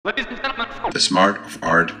the Smart of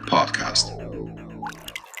Art podcast.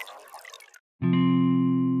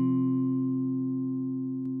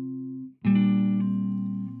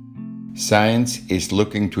 Science is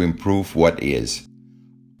looking to improve what is.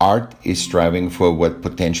 Art is striving for what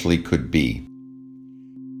potentially could be.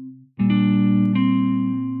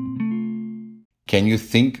 Can you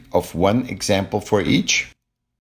think of one example for each?